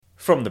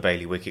From the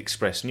Bailiwick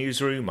Express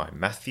newsroom, I'm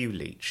Matthew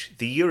Leach.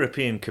 The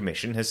European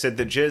Commission has said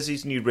that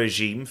Jersey's new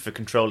regime for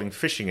controlling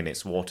fishing in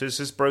its waters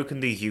has broken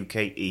the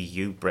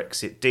UK-EU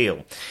Brexit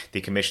deal. The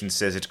Commission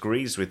says it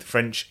agrees with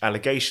French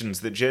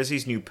allegations that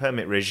Jersey's new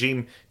permit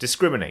regime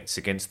discriminates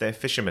against their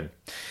fishermen.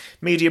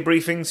 Media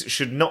briefings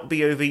should not be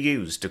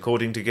overused,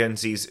 according to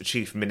Guernsey's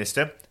Chief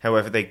Minister.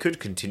 However, they could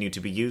continue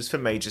to be used for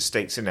major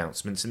states'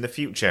 announcements in the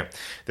future.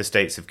 The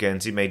states of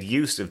Guernsey made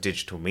use of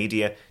digital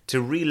media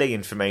to relay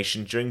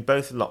information during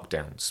both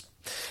lockdowns.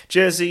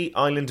 Jersey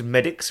Island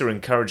medics are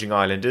encouraging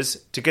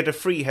islanders to get a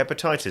free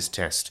hepatitis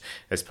test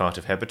as part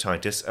of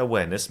Hepatitis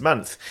Awareness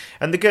Month.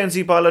 And the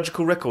Guernsey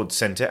Biological Records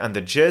Centre and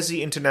the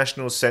Jersey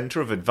International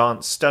Centre of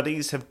Advanced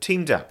Studies have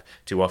teamed up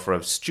to offer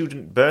a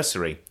student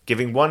bursary,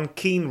 giving one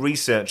keen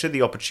researcher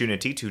the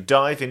opportunity to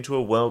dive into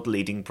a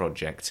world-leading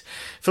project.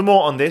 For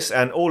more on this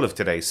and all of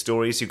today's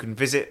stories, you can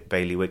visit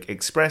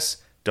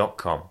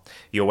bailiwickexpress.com.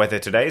 Your weather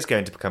today is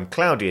going to become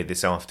cloudier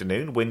this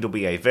afternoon. Wind will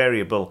be a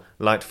variable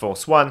light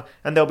force 1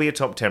 and there'll be a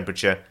top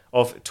temperature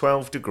of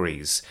 12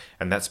 degrees.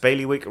 And that's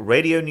Bailiwick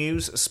Radio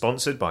News,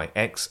 sponsored by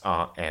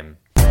XRM.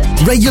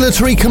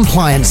 Regulatory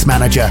Compliance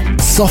Manager.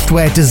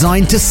 Software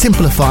designed to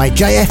simplify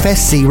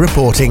JFSC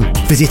reporting.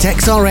 Visit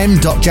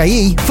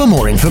xrm.je for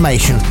more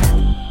information.